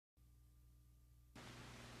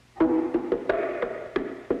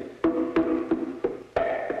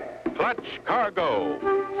Clutch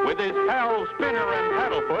Cargo with his pals Spinner and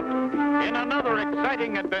Paddlefoot in another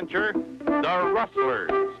exciting adventure, the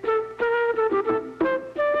Rustlers.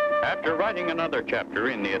 After writing another chapter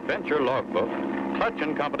in the adventure logbook, Clutch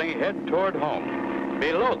and Company head toward home.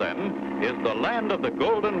 Below them is the land of the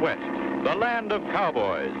Golden West, the land of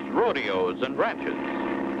cowboys, rodeos, and ranches.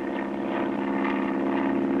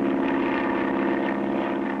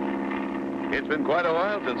 It's been quite a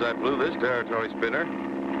while since I flew this territory, Spinner.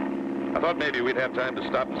 I thought maybe we'd have time to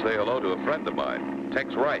stop and say hello to a friend of mine,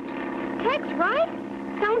 Tex Wright. Tex Wright?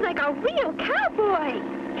 Sounds like a real cowboy.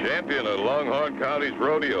 Champion of Longhorn County's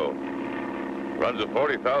rodeo. Runs a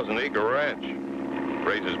 40,000-acre ranch.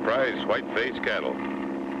 Raises prize white-faced cattle.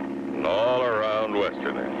 An all-around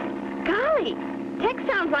Westerner. Golly, Tex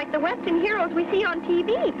sounds like the Western heroes we see on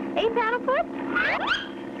TV. Eh, Paddlefoot?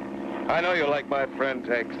 I know you like my friend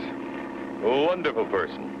Tex. A wonderful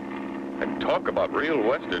person. And talk about real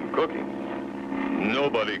Western cooking.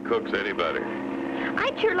 Nobody cooks any better.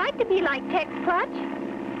 I'd sure like to be like Tex, Clutch.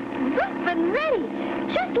 Rough and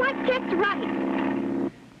ready, just like Tex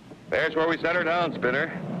Wright. There's where we set her down,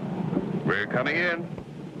 Spinner. We're coming in.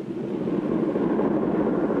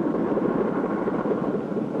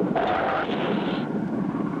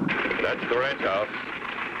 That's the ranch house.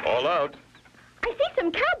 All out. I see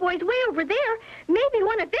some cowboys way over there. Maybe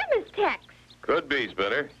one of them is Tex. Could be,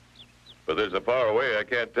 Spinner. But there's a far away I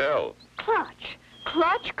can't tell.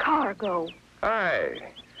 Clutch Cargo.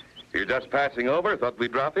 Hi. You're just passing over? Thought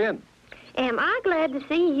we'd drop in. Am I glad to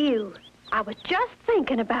see you. I was just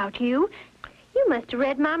thinking about you. You must have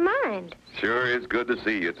read my mind. Sure is good to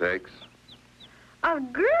see you, Tex. A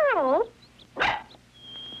girl?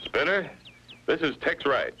 Spinner, this is Tex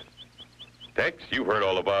Wright. Tex, you've heard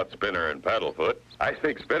all about Spinner and Paddlefoot. I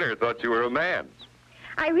think Spinner thought you were a man.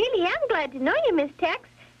 I really am glad to know you, Miss Tex.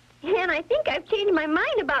 And I think I've changed my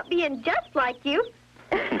mind about being just like you.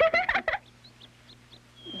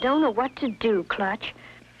 Don't know what to do, Clutch.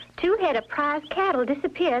 2 head of prize cattle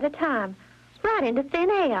disappear at a time, right into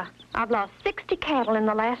thin air. I've lost 60 cattle in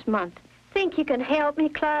the last month. Think you can help me,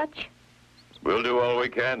 Clutch? We'll do all we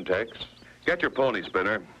can, Tex. Get your pony,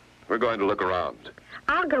 Spinner. We're going to look around.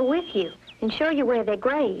 I'll go with you and show you where they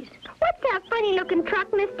graze. What's that funny-looking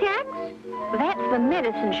truck, Miss Tex? That's the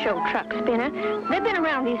medicine show truck, Spinner. They've been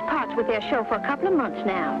around these parts with their show for a couple of months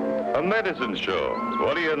now. A medicine show?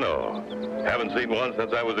 What do you know? Haven't seen one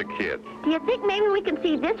since I was a kid. Do you think maybe we can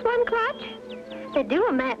see this one, Clutch? They do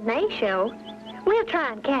a matinee show. We'll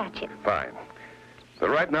try and catch it. Fine. But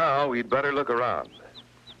right now, we'd better look around.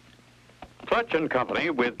 Clutch and Company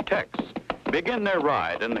with Tex begin their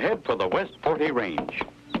ride and head for the West 40 Range.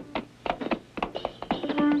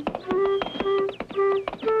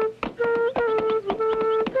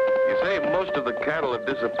 You say most of the cattle have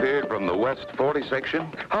disappeared from the West 40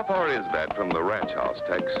 section? How far is that from the ranch house,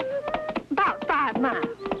 Tex? About 5 miles.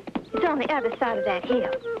 It's on the other side of that hill.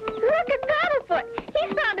 Look at Paddlefoot.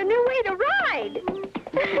 He's found a new way to ride.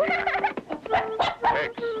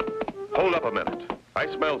 Tex, hold up a minute.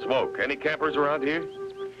 I smell smoke. Any campers around here?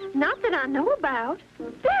 Not that I know about.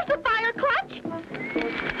 There's the fire, Clutch.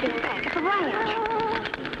 It's back at the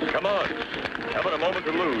ranch. Come on. Haven't a moment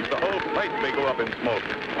to lose. The whole place may go up in smoke.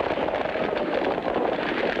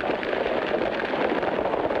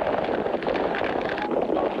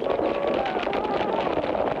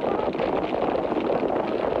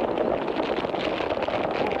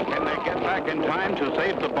 Can they get back in time to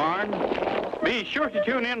save the barn? Be sure to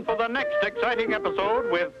tune in for the next exciting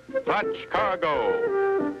episode with Clutch Cargo.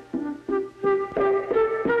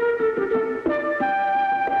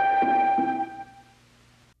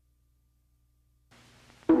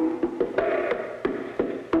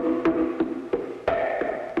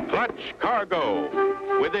 Clutch Cargo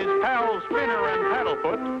with his pals Spinner and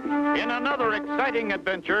Paddlefoot in another exciting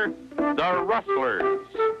adventure, the Rustlers.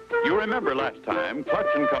 You remember last time, Clutch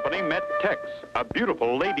and Company met Tex, a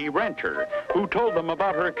beautiful lady rancher, who told them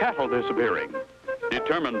about her cattle disappearing.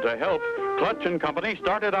 Determined to help, Clutch and Company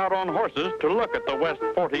started out on horses to look at the West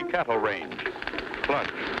 40 cattle range.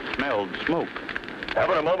 Clutch smelled smoke.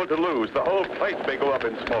 Haven't a moment to lose. The whole place may go up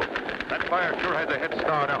in smoke. That fire sure has a head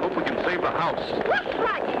start. I hope we can save the house. Look,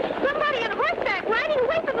 Clutch! Somebody on horseback riding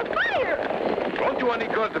away from the fire! Won't do any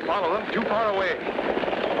good to follow them. Too far away.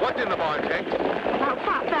 What's in the barn, Tex? About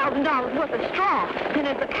 $5,000 worth of straw. And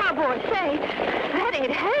as the cowboys say, that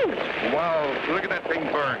ain't hay. Wow, look at that thing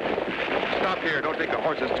burn. Stop here. Don't take the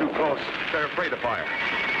horses too close. They're afraid of fire.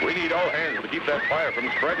 We need all hands to keep that fire from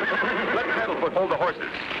spreading. Let Paddlefoot hold the horses.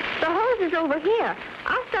 The hose is over here.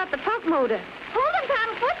 I'll start the pump motor. Hold him,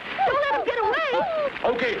 Paddlefoot. Don't let him get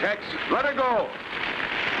away. Okay, Tex. Let her go.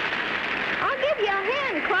 I'll give you a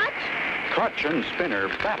hand, Clutch. Clutch and Spinner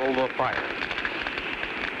battle the fire.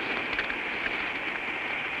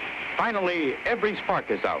 Finally, every spark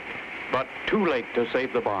is out, but too late to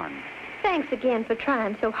save the barn. Thanks again for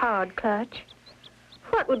trying so hard, Clutch.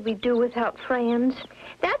 What would we do without friends?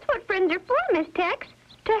 That's what friends are for, Miss Tex.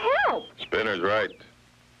 To help. Spinner's right.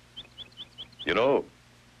 You know,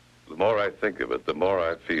 the more I think of it, the more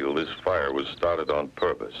I feel this fire was started on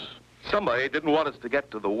purpose. Somebody didn't want us to get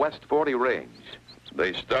to the West 40 range.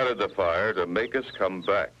 They started the fire to make us come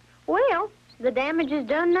back. Well, the damage is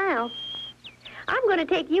done now. I'm going to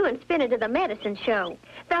take you and Spinner to the medicine show.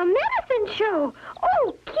 The medicine show!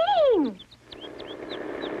 Oh, King!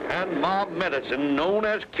 And my medicine, known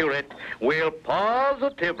as Curate, will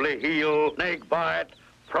positively heal snake bite,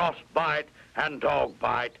 frostbite, and dog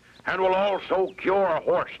bite, and will also cure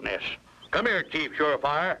hoarseness. Come here, Chief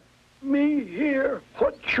Surefire. Me here.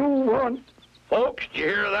 What you want? Folks, did you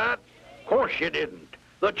hear that? Of course you didn't.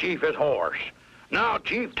 The Chief is hoarse. Now,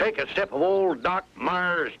 Chief, take a sip of old Doc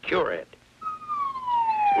Myers' Curate.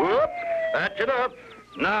 Whoop, that's it up.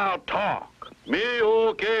 Now talk. Me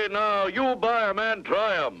okay now. You buy 'em and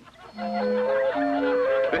try 'em.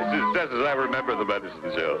 This is just as I remember the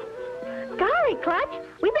medicine show. Golly, Clutch,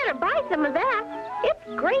 we better buy some of that. It's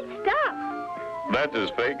great stuff. That's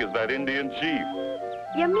as fake as that Indian chief.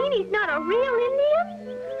 You mean he's not a real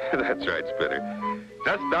Indian? That's right, Spinner.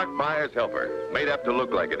 Just Doc Myers' helper, made up to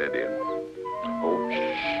look like an Indian. Oh,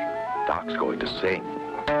 shh. Doc's going to sing.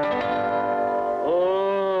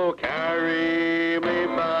 Oh, carry me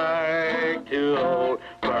back to old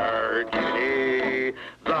Virginia.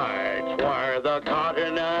 That's where the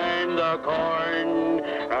cotton and the corn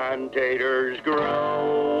and taters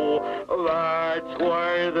grow. That's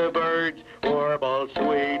where the birds warble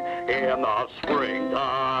sweet in the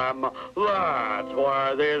springtime. That's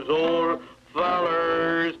where this old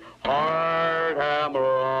feller's heart am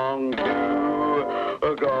wrong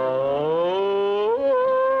to go.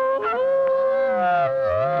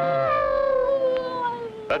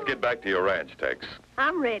 Let's get back to your ranch, Tex.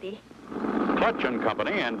 I'm ready. Clutch and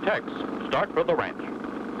Company and Tex start for the ranch.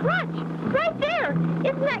 Clutch, right there.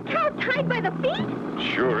 Isn't that cow tied by the feet?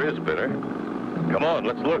 Sure is, Spinner. Come on,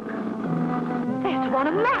 let's look. That's one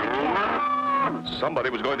of my cows. Somebody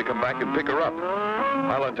was going to come back and pick her up.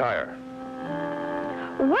 I'll untie her.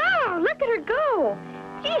 Wow, look at her go.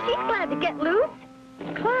 Gee, she's glad to get loose.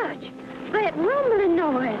 Clutch, that rumbling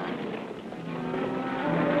noise.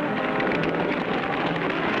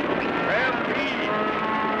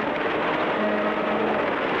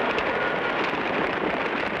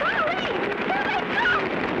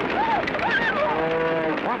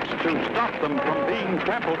 To stop them from being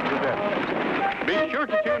trampled to death. Be sure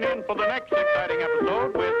to tune in for the next exciting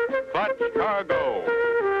episode with Clutch Cargo.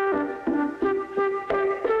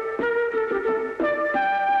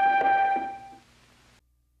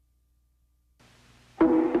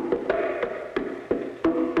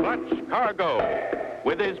 Clutch Cargo,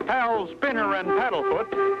 with his pals Spinner and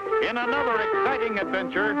Paddlefoot, in another exciting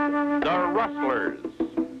adventure, the Rustlers.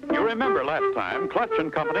 You remember last time, Clutch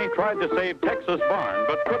and Company tried to save Texas Barn,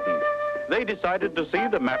 but couldn't. They decided to see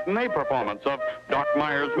the matinee performance of Doc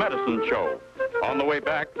Myers' medicine show. On the way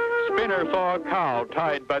back, Spinner saw a cow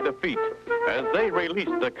tied by the feet. As they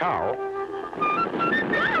released the cow... Golly,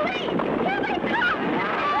 here they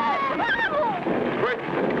come! Quick,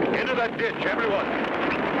 into that ditch, everyone.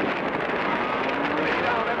 Lay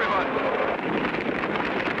down, everyone.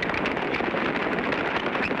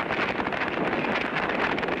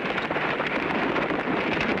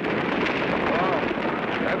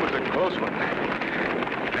 Close one.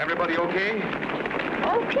 Everybody okay?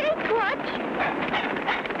 Okay, Clutch.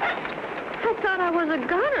 I thought I was a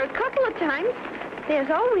gunner a couple of times. There's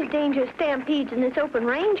always dangerous stampedes in this open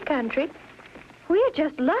range country. We're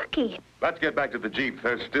just lucky. Let's get back to the Jeep.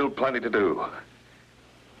 There's still plenty to do.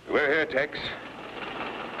 We're here, Tex.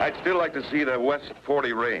 I'd still like to see the West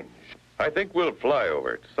 40 range. I think we'll fly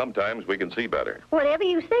over it. Sometimes we can see better. Whatever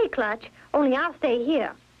you say, Clutch, only I'll stay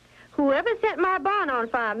here. Whoever set my barn on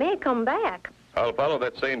fire may come back. I'll follow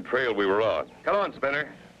that same trail we were on. Come on,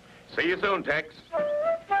 Spinner. See you soon, Tex.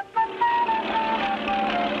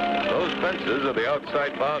 Those fences are the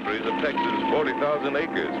outside boundaries of Texas' 40,000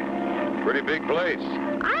 acres. Pretty big place.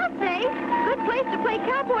 I'll say, good place to play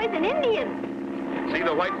cowboys and Indians. See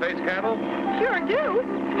the white-faced cattle? Sure do.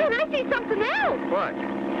 And I see something else. What?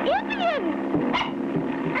 Indians!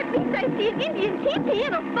 At least I see an Indian teepee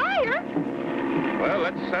in a fire. Well,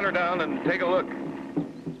 let's set her down and take a look.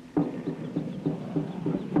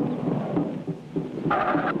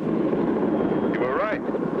 You were right.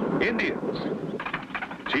 Indians.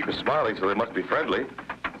 Chief is smiling, so they must be friendly.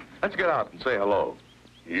 Let's get out and say hello.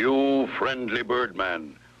 You friendly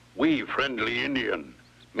birdman, we friendly Indian.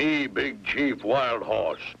 Me big chief Wild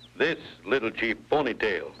Horse, this little chief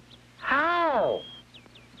Ponytail. How?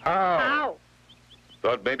 How?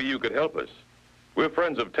 Thought maybe you could help us. We're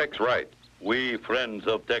friends of Tex Wright. We friends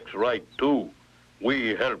of Tex Wright, too.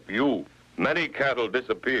 We help you. Many cattle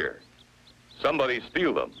disappear. Somebody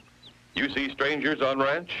steal them. You see strangers on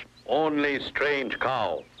ranch? Only strange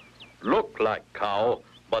cow. Look like cow,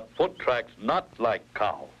 but foot tracks not like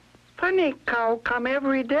cow. Funny cow come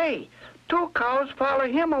every day. 2 cows follow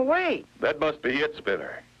him away. That must be it,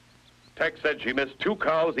 Spinner. Tex said she missed 2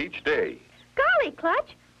 cows each day. Golly,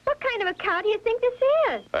 Clutch, what kind of a cow do you think this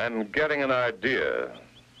is? I'm getting an idea,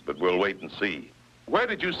 but we'll wait and see. Where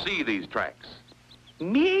did you see these tracks?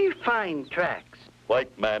 Me find tracks.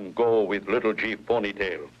 White man go with little chief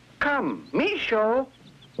Ponytail. Come, me show.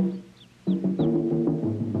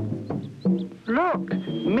 Look,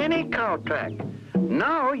 many cow track.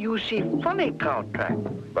 Now you see funny cow track.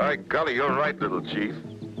 By golly, you're right, little chief.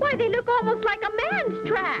 Why, they look almost like a man's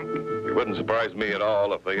track. It wouldn't surprise me at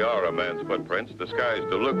all if they are a man's footprints disguised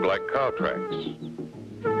to look like cow tracks.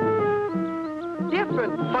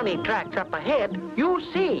 Different funny tracks up ahead, you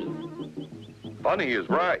see. Funny is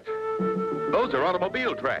right. Those are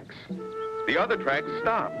automobile tracks. The other tracks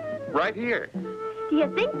stop, right here. Do you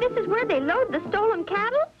think this is where they load the stolen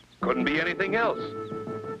cattle? Couldn't be anything else.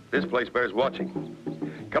 This place bears watching.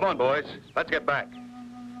 Come on, boys. Let's get back.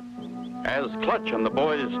 As Clutch and the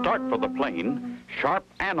boys start for the plane, sharp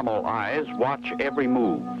animal eyes watch every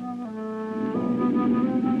move.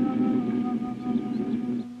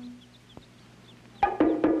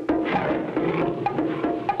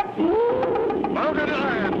 Mounted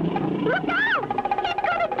lion! Look out! He's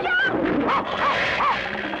gonna jump!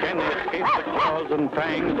 Can he escape the claws and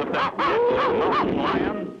fangs of that massive mountain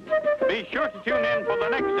lion? Be sure to tune in for the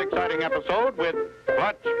next exciting episode with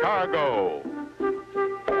Clutch Cargo.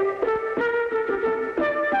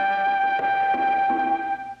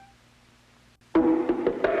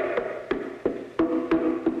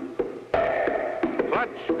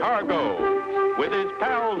 Clutch Cargo, with his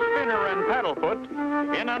pals Spinner and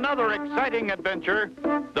Paddlefoot, in another exciting adventure,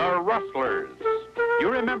 the Rustlers. You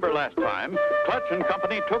remember last time, Clutch and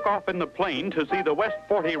company took off in the plane to see the West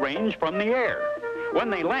 40 range from the air. When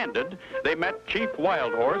they landed, they met Chief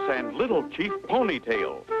Wild Horse and Little Chief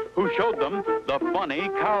Ponytail, who showed them the funny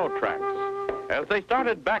cow tracks. As they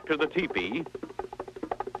started back to the teepee,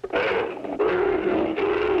 He's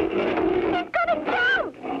gonna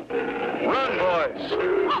jump! Run, boys!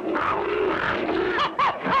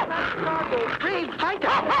 Cargo, brave fighter.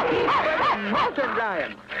 He's a mountain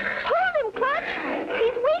lion. Hold him, Clutch!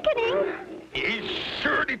 He's weakening! He's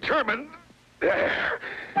sure determined. There.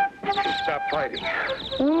 Stop fighting.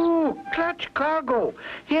 Ooh, Clutch Cargo.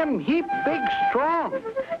 Him heap big strong.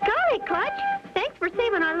 Golly, Clutch, thanks for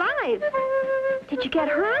saving our lives. Did you get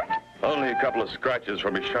hurt? Only a couple of scratches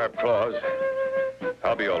from his sharp claws.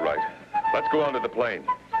 I'll be all right. Let's go on to the plane.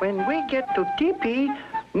 When we get to teepee,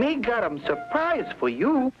 me got 'em surprise for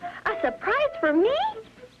you. A surprise for me?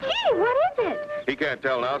 Gee, what is it? He can't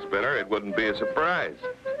tell now, Spinner. It wouldn't be a surprise.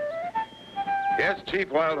 Yes, Chief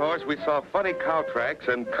Wild Horse, we saw funny cow tracks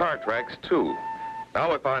and car tracks, too. Now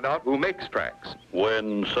we find out who makes tracks.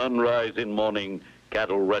 When sunrise in morning,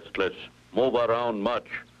 cattle restless, move around much.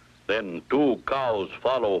 Then 2 cows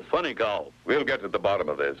follow funny cow. We'll get to the bottom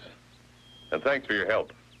of this. And thanks for your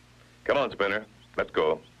help. Come on, Spinner. Let's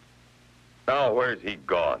go. Now, where's he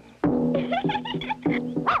gone?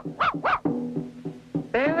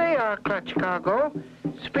 There they are, Clutch Cargo.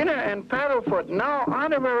 Spinner and Paddlefoot, now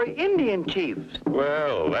honorary Indian chiefs.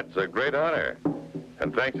 Well, that's a great honor.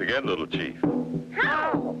 And thanks again, little chief.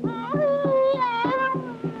 How?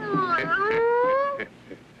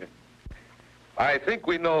 I think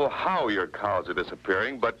we know how your cows are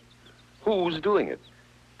disappearing, but who's doing it?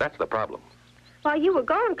 That's the problem. While you were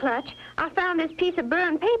gone, Clutch, I found this piece of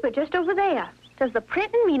burned paper just over there. Does the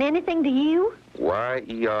printing mean anything to you?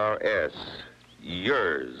 Y-E-R-S.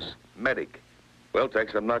 Yours. Medic. Well,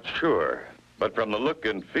 Tex, I'm not sure. But from the look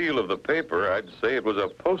and feel of the paper, I'd say it was a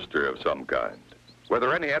poster of some kind. Were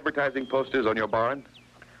there any advertising posters on your barn?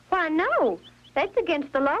 Why, no. That's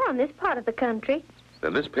against the law in this part of the country.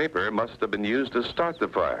 Then this paper must have been used to start the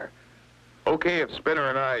fire. Okay, if Spinner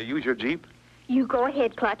and I use your Jeep? You go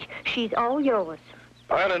ahead, Clutch. She's all yours.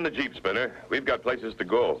 Pile in the Jeep, Spinner. We've got places to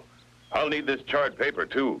go. I'll need this charred paper,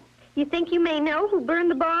 too. You think you may know who burned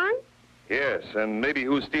the barn? Yes, and maybe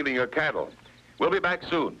who's stealing your cattle. We'll be back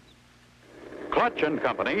soon. Clutch and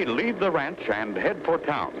company leave the ranch and head for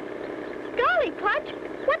town. Golly, Clutch,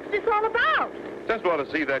 what's this all about? Just want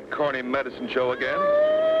to see that corny medicine show again.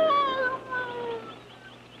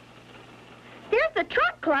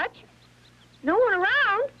 truck, Clutch. No one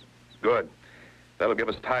around. Good. That'll give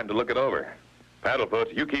us time to look it over.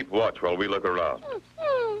 Paddlefoot, you keep watch while we look around.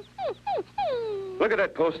 Look at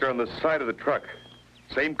that poster on the side of the truck.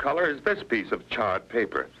 Same color as this piece of charred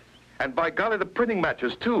paper. And by golly, the printing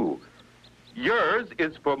matches, too. Yours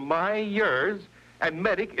is for my yours, and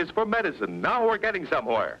medic is for medicine. Now we're getting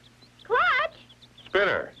somewhere. Clutch!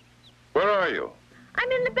 Spinner, where are you?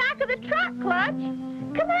 I'm in the back of the truck, Clutch.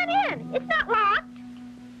 Come on in. It's not locked.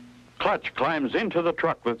 Clutch climbs into the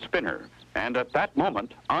truck with Spinner, and at that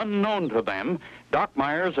moment, unknown to them, Doc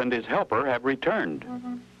Myers and his helper have returned.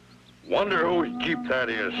 Wonder whose Jeep that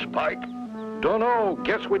is, Spike? Dunno.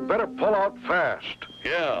 Guess we'd better pull out fast.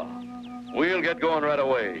 Yeah. We'll get going right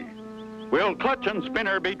away. Will Clutch and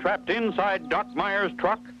Spinner be trapped inside Doc Myers'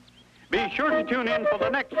 truck? Be sure to tune in for the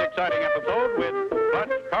next exciting episode with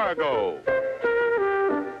Clutch Cargo.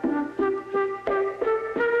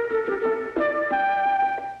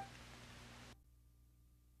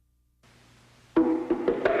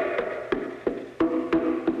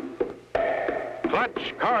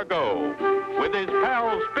 Clutch Cargo, with his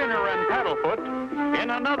pals Spinner and Paddlefoot, in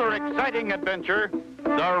another exciting adventure,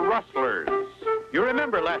 the Rustlers. You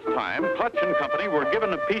remember last time, Clutch and Company were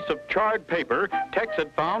given a piece of charred paper Tex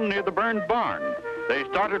had found near the burned barn. They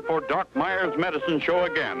started for Doc Myers' medicine show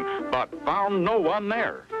again, but found no one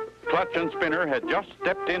there. Clutch and Spinner had just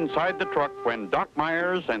stepped inside the truck when Doc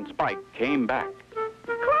Myers and Spike came back.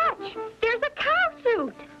 Clutch, there's a cow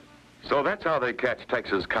suit. So that's how they catch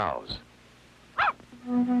Texas cows.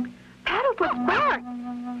 Paddlefoot's bark.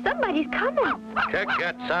 Somebody's coming. Check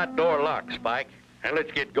that side door lock, Spike, and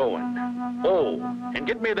let's get going. Oh, and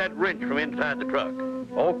get me that wrench from inside the truck.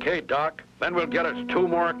 Okay, Doc. Then we'll get us 2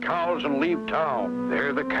 more cows and leave town.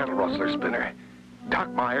 They're the cattle rustler, Spinner. Doc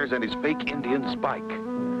Myers and his fake Indian Spike.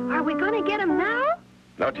 Are we going to get him now?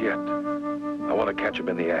 Not yet. I want to catch him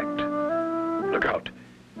in the act. Look out.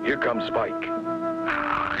 Here comes Spike.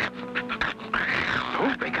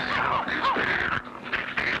 Don't make a sound.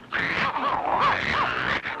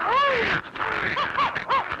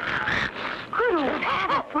 Good old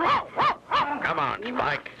Paddlefoot. Come on,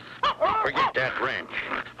 Spike. Forget that wrench.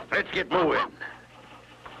 Let's get moving.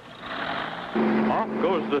 Off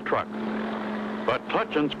goes the truck. But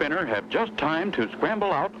Clutch and Spinner have just time to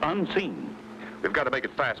scramble out unseen. We've got to make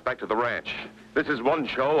it fast back to the ranch. This is one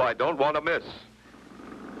show I don't want to miss.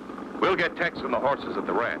 We'll get Tex and the horses at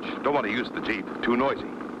the ranch. Don't want to use the Jeep. Too noisy.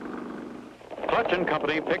 Clutch and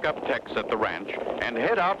Company pick up Tex at the ranch and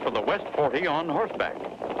head out for the West 40 on horseback.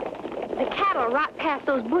 The cattle right past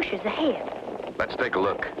those bushes ahead. Let's take a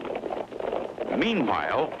look.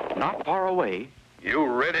 Meanwhile, not far away, You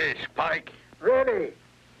ready, Spike? Ready.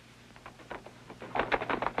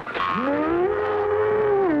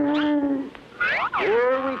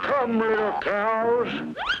 Here we come, little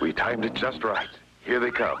cows. We timed it just right. Here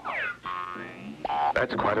they come.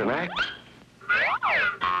 That's quite an act.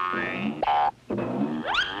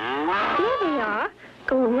 Here they are,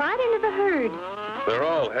 going right into the herd. They're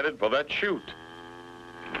all headed for that chute.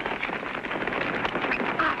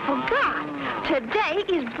 I forgot. Today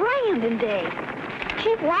is branding day.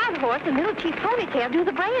 Chief Whitehorse and Little Chief Ponytail do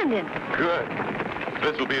the branding. Good.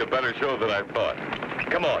 This will be a better show than I thought.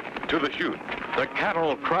 Come on, to the chute. the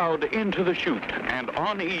cattle crowd into the chute, and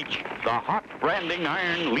on each, the hot branding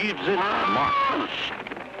iron leaves its mark.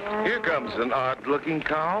 Here comes an odd-looking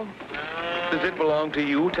cow. Does it belong to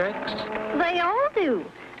you, Tex? They all do.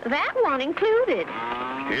 That one included.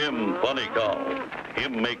 Him funny cow.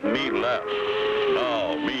 Him make me laugh.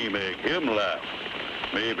 Now me make him laugh.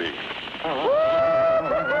 Maybe.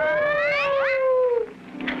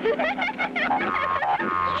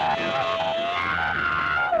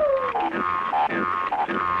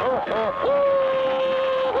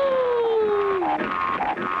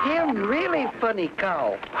 Him really funny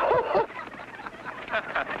cow.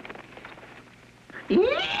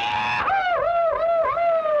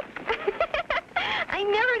 I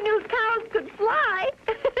never knew cows could fly.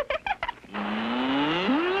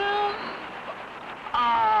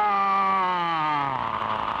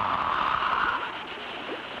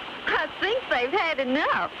 I think they've had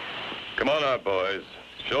enough. Come on out, boys.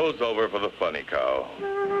 Show's over for the funny cow.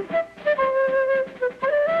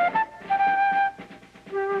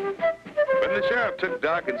 When the sheriff took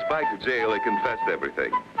Doc and Spike to jail, they confessed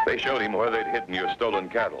everything. They showed him where they'd hidden your stolen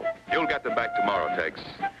cattle. You'll get them back tomorrow, Tex.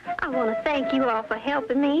 I want to thank you all for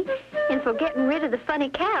helping me and for getting rid of the funny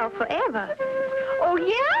cow forever. Oh,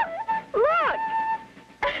 yeah? Look!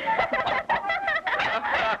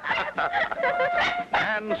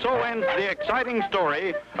 And so ends the exciting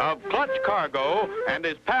story of Clutch Cargo and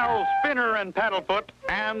his pals Spinner and Paddlefoot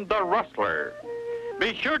and the Rustlers.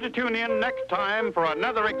 Be sure to tune in next time for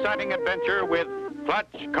another exciting adventure with Clutch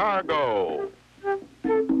Cargo.